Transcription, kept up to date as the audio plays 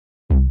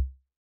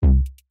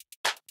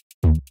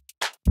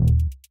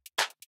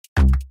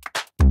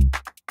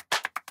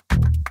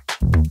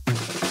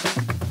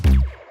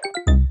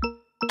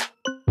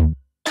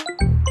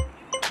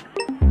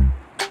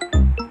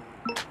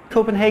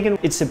Copenhagen.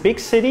 It's a big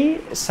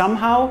city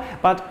somehow,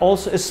 but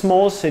also a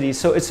small city.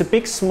 So it's a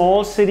big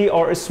small city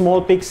or a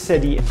small big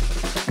city.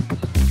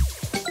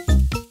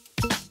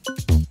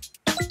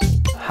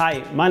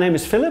 Hi, my name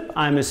is Philip.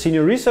 I'm a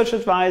senior research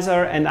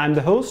advisor and I'm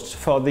the host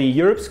for the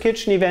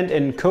Europaküche event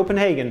in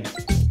Copenhagen.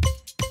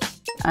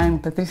 I'm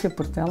Patrícia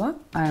Portela.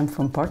 I am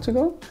from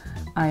Portugal.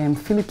 I am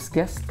Philip's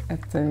guest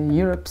at the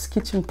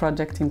Europaküche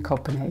project in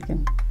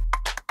Copenhagen.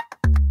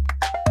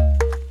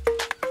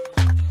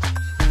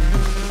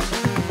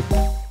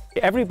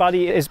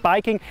 Everybody is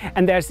biking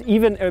and there's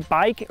even a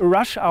bike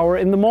rush hour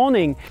in the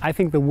morning. I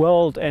think the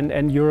world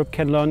and Europe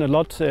can learn a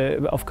lot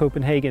of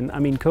Copenhagen. I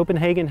mean,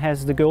 Copenhagen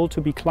has the goal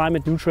to be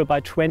climate neutral by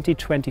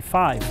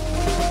 2025.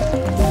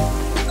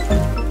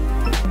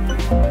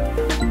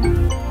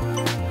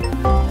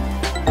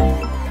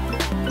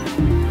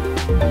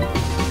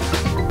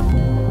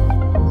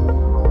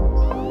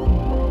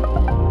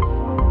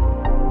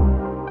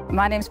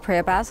 My name is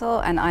Priya Basil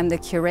and I'm the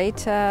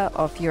curator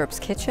of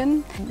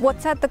Europaküche.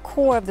 What's at the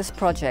core of this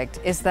project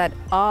is that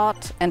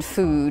art and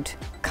food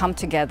come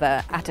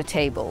together at a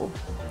table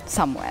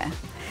somewhere.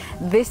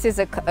 This is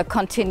a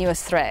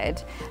continuous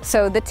thread.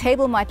 So the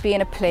table might be in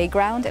a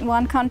playground in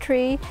one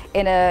country,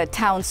 in a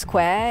town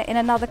square in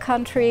another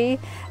country,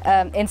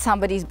 in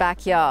somebody's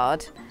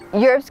backyard.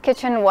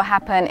 Europaküche will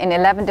happen in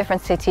 11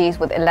 different cities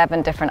with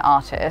 11 different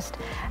artists,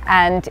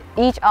 and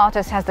each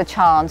artist has the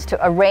chance to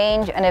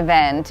arrange an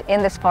event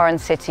in this foreign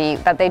city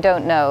that they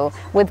don't know,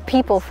 with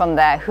people from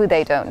there who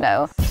they don't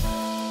know.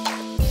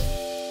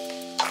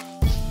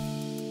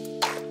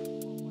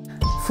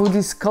 Food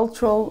is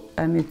cultural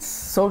and it's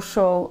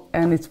social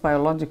and it's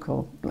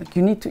biological. Like,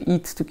 you need to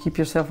eat to keep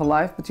yourself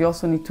alive, but you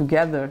also need to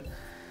gather,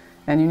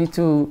 and you need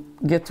to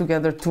get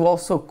together to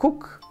also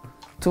cook,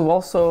 to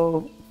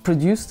also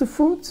produce the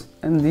food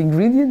and the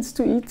ingredients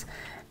to eat,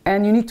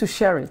 and you need to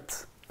share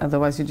it,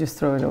 otherwise you just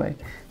throw it away.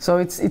 So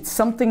it's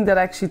something that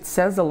actually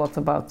says a lot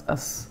about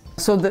us.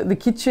 So the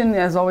kitchen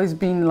has always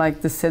been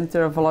like the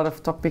center of a lot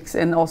of topics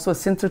and also a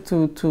center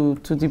to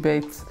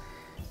debate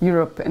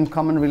Europe and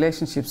common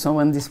relationships. So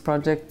when this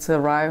project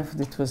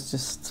arrived, it was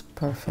just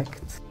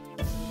perfect.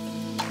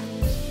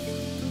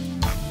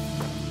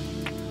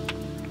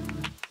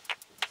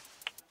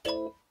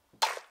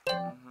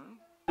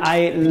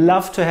 I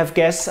love to have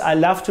guests, I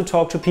love to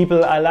talk to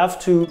people, I love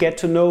to get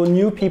to know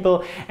new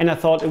people, and I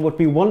thought it would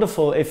be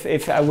wonderful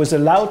if I was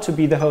allowed to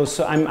be the host,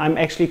 so I'm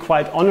actually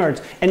quite honored.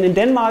 And in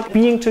Denmark,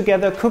 being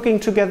together, cooking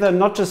together,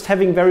 not just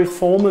having very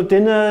formal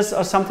dinners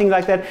or something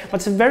like that, but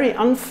it's a very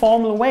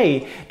informal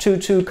way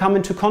to come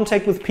into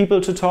contact with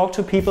people, to talk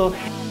to people.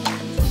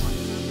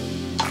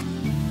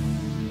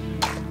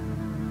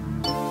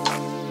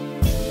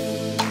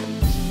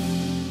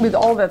 With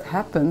all that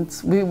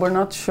happened, we were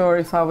not sure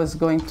if I was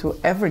going to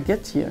ever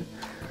get here.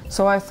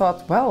 So I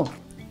thought, well,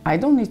 I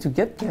don't need to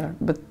get there,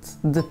 but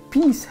the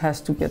piece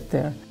has to get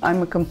there.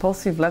 I'm a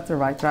compulsive letter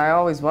writer, I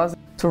always was.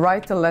 To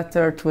write a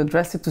letter, to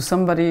address it to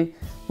somebody,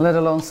 let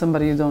alone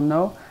somebody you don't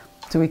know,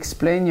 to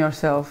explain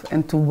yourself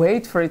and to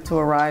wait for it to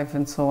arrive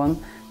and so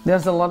on.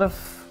 There's a lot of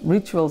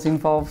rituals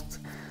involved.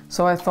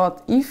 So I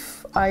thought,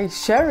 if I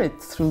share it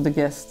through the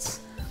guests,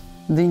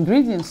 the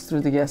ingredients through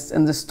the guests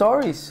and the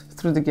stories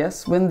through the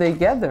guests, when they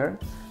gather,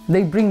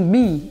 they bring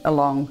me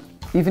along.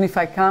 Even if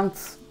I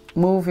can't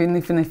move,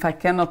 even if I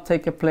cannot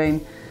take a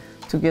plane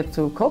to get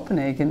to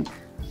Copenhagen,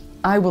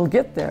 I will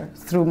get there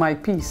through my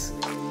piece.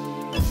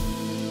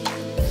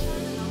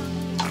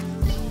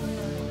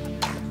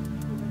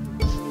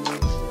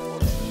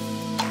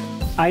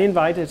 I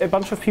invited a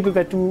bunch of people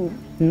that do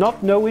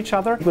not know each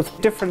other, with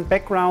different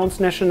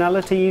backgrounds,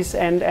 nationalities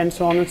and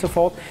so on and so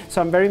forth.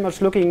 So I'm very much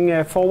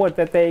looking forward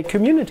that they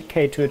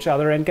communicate to each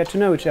other and get to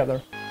know each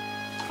other.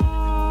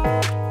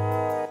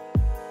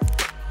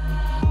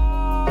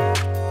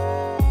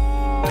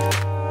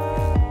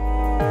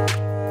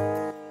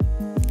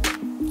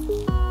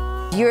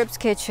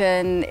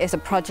 Europaküche is a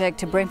project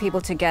to bring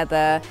people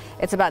together.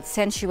 It's about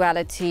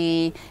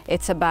sensuality,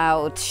 it's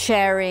about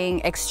sharing,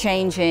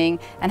 exchanging,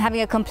 and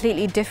having a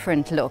completely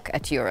different look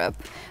at Europe.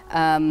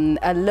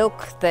 A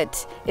look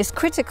that is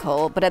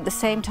critical, but at the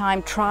same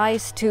time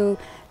tries to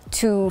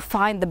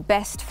find the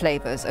best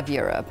flavors of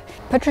Europe.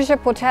 Patrícia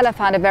Portela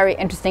found a very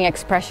interesting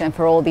expression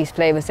for all these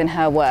flavors in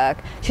her work.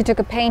 She took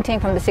a painting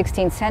from the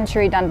 16th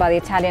century done by the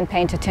Italian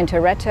painter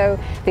Tintoretto,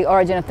 The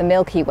Origin of the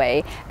Milky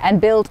Way, and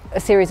built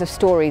a series of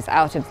stories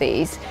out of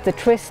these. The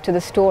twist to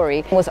the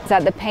story was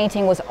that the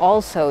painting was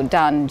also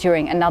done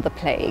during another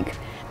plague,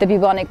 the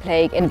bubonic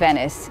plague in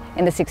Venice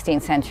in the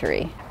 16th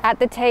century. At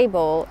the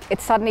table,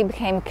 it suddenly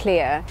became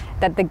clear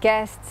that the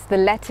guests, the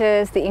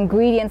letters, the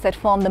ingredients that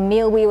formed the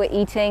meal we were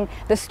eating,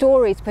 the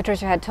stories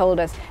Patrícia had told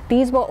us,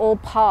 these were all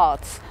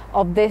parts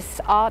of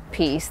this art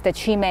piece that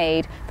she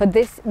made for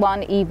this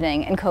one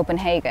evening in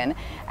Copenhagen.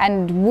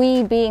 And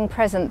we, being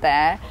present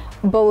there,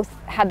 both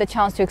had the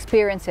chance to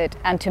experience it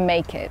and to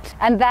make it.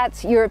 And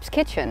that's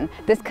Europaküche,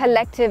 this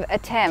collective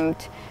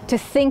attempt to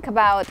think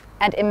about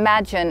and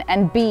imagine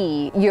and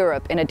be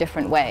Europe in a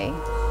different way.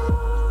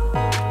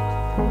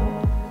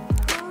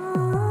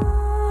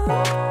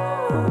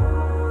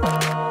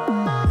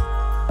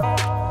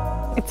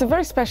 It's a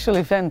very special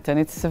event and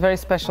it's a very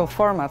special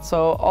format,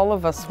 so all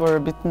of us were a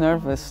bit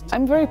nervous.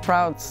 I'm very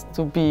proud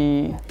to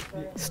be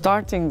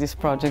starting this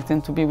project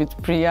and to be with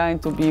Priya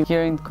and to be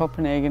here in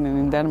Copenhagen and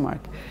in Denmark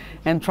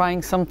and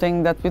trying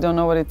something that we don't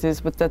know what it is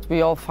but that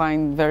we all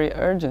find very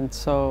urgent.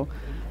 So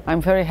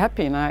I'm very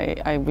happy and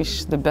I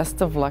wish the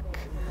best of luck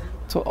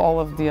to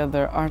all of the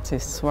other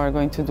artists who are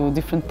going to do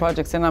different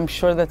projects, and I'm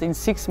sure that in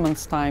 6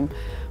 months' time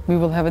we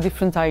will have a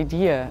different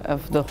idea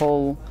of the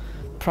whole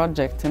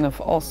project and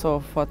of also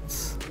of what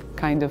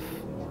kind of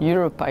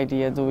Europe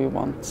idea do we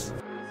want.